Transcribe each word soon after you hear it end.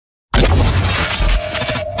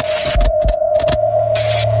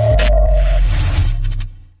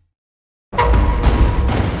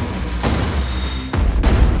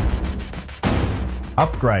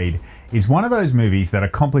Upgrade is one of those movies that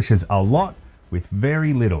accomplishes a lot with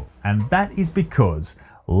very little, and that is because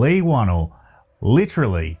Leigh Whannell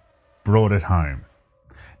literally brought it home.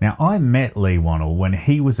 Now, I met Leigh Whannell when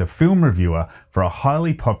he was a film reviewer for a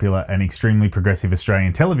highly popular and extremely progressive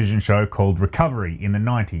Australian television show called Recovery in the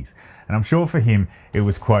 90s. And I'm sure for him it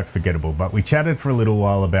was quite forgettable, but we chatted for a little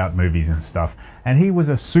while about movies and stuff, and he was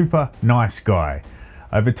a super nice guy.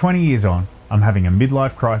 Over 20 years on, I'm having a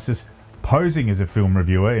midlife crisis, posing as a film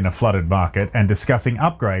reviewer in a flooded market, and discussing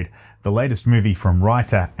Upgrade, the latest movie from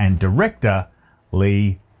writer and director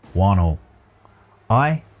Leigh Whannell.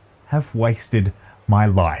 I have wasted my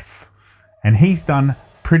life, and he's done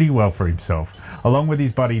pretty well for himself. Along with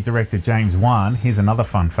his buddy director James Wan, here's another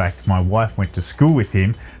fun fact: my wife went to school with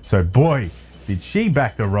him, so boy did she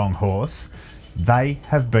back the wrong horse. They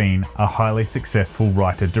have been a highly successful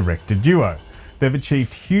writer-director duo. They've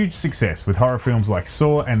achieved huge success with horror films like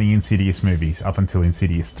Saw and the Insidious movies, up until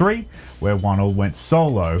Insidious 3, where Whannell went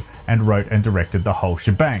solo and wrote and directed the whole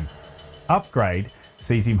shebang. Upgrade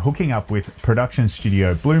sees him hooking up with production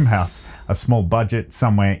studio Blumhouse, a small budget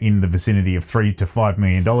somewhere in the vicinity of $3 to $5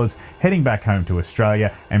 million, heading back home to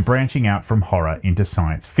Australia and branching out from horror into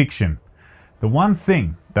science fiction. The one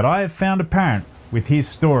thing that I have found apparent with his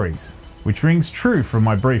stories, which rings true from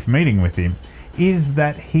my brief meeting with him, is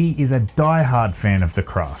that he is a die-hard fan of the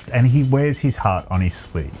craft and he wears his heart on his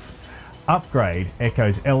sleeve. Upgrade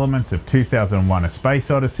echoes elements of 2001: A Space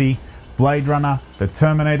Odyssey, Blade Runner, The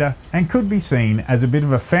Terminator, and could be seen as a bit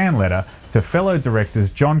of a fan letter to fellow directors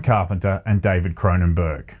John Carpenter and David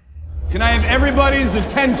Cronenberg. Can I have everybody's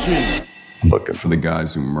attention? I'm looking for the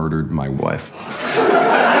guys who murdered my wife.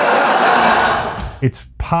 It's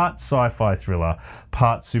part sci-fi thriller,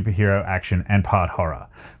 part superhero action, and part horror.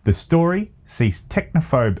 The story sees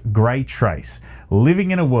technophobe Gray Trace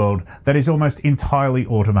living in a world that is almost entirely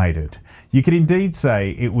automated. You could indeed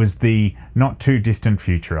say it was the not too distant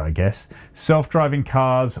future, I guess. Self-driving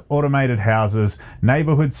cars, automated houses,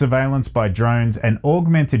 neighborhood surveillance by drones, and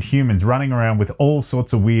augmented humans running around with all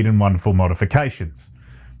sorts of weird and wonderful modifications.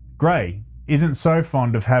 Gray isn't so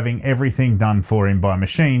fond of having everything done for him by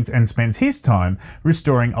machines and spends his time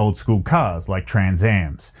restoring old school cars like Trans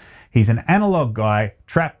Ams. He's an analog guy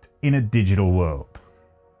trapped in a digital world.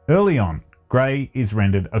 Early on, Gray is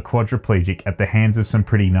rendered a quadriplegic at the hands of some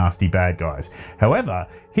pretty nasty bad guys. However,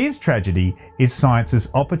 his tragedy is science's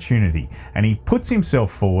opportunity, and he puts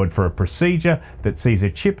himself forward for a procedure that sees a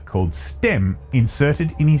chip called STEM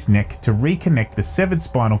inserted in his neck to reconnect the severed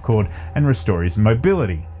spinal cord and restore his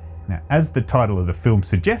mobility. Now, as the title of the film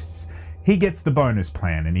suggests, he gets the bonus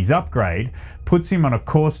plan, and his upgrade puts him on a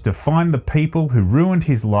course to find the people who ruined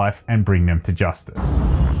his life and bring them to justice.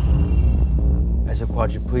 As a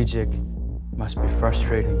quadriplegic, it must be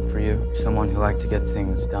frustrating for you, someone who liked to get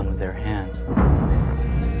things done with their hands.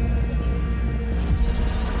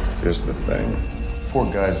 Here's the thing. 4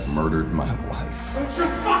 guys murdered my wife. Don't you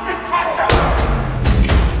fucking touch her!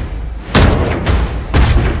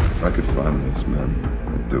 If I could find these men,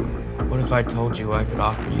 I'd do it. What if I told you I could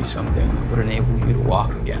offer you something that would enable you to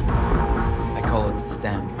walk again? I call it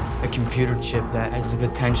STEM, a computer chip that has the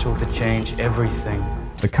potential to change everything.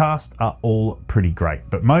 The cast are all pretty great,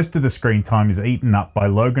 but most of the screen time is eaten up by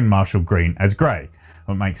Logan Marshall Green as Gray.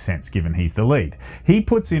 Well, it makes sense given he's the lead. He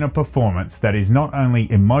puts in a performance that is not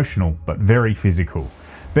only emotional, but very physical.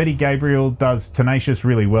 Betty Gabriel does Tenacious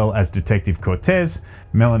really well as Detective Cortez,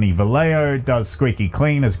 Melanie Vallejo does Squeaky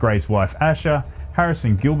Clean as Gray's wife Asha,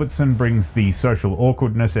 Harrison Gilbertson brings the social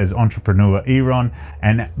awkwardness as entrepreneur Eron,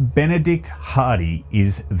 and Benedict Hardy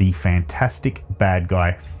is the fantastic bad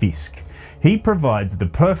guy Fisk. He provides the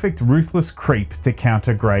perfect ruthless creep to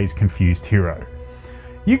counter Gray's confused hero.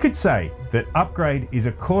 You could say that Upgrade is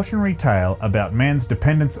a cautionary tale about man's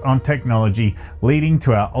dependence on technology leading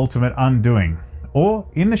to our ultimate undoing, or,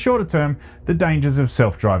 in the shorter term, the dangers of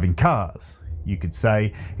self-driving cars. You could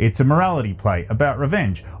say it's a morality play about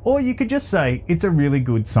revenge, or you could just say it's a really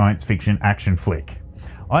good science fiction action flick.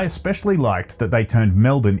 I especially liked that they turned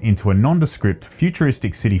Melbourne into a nondescript,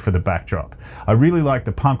 futuristic city for the backdrop. I really liked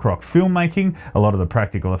the punk rock filmmaking, a lot of the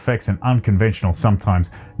practical effects and unconventional,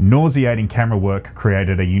 sometimes nauseating camera work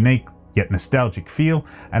created a unique yet nostalgic feel,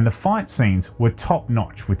 and the fight scenes were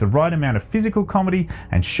top-notch with the right amount of physical comedy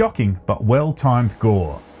and shocking but well-timed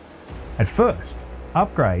gore. At first,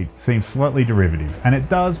 Upgrade seems slightly derivative, and it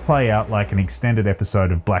does play out like an extended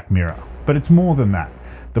episode of Black Mirror, but it's more than that.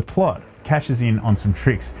 The plot cashes in on some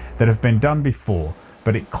tricks that have been done before,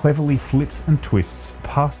 but it cleverly flips and twists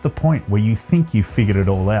past the point where you think you've figured it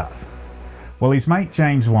all out. While his mate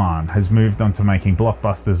James Wan has moved on to making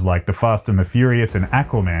blockbusters like The Fast and the Furious and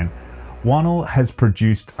Aquaman, Whannell has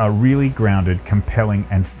produced a really grounded, compelling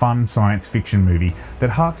and fun science fiction movie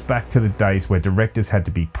that harks back to the days where directors had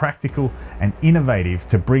to be practical and innovative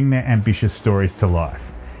to bring their ambitious stories to life.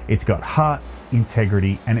 It's got heart,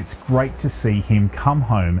 integrity, and it's great to see him come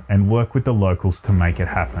home and work with the locals to make it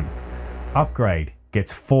happen. Upgrade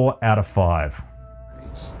gets 4 out of 5.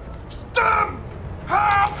 Stem!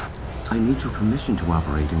 Help! I need your permission to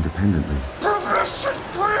operate independently. Permission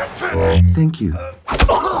granted! Thank you.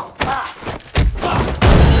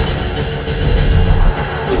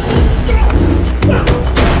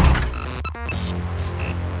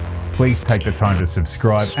 Please take the time to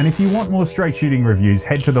subscribe, and if you want more straight shooting reviews,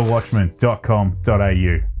 head to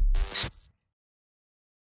thewatchman.com.au.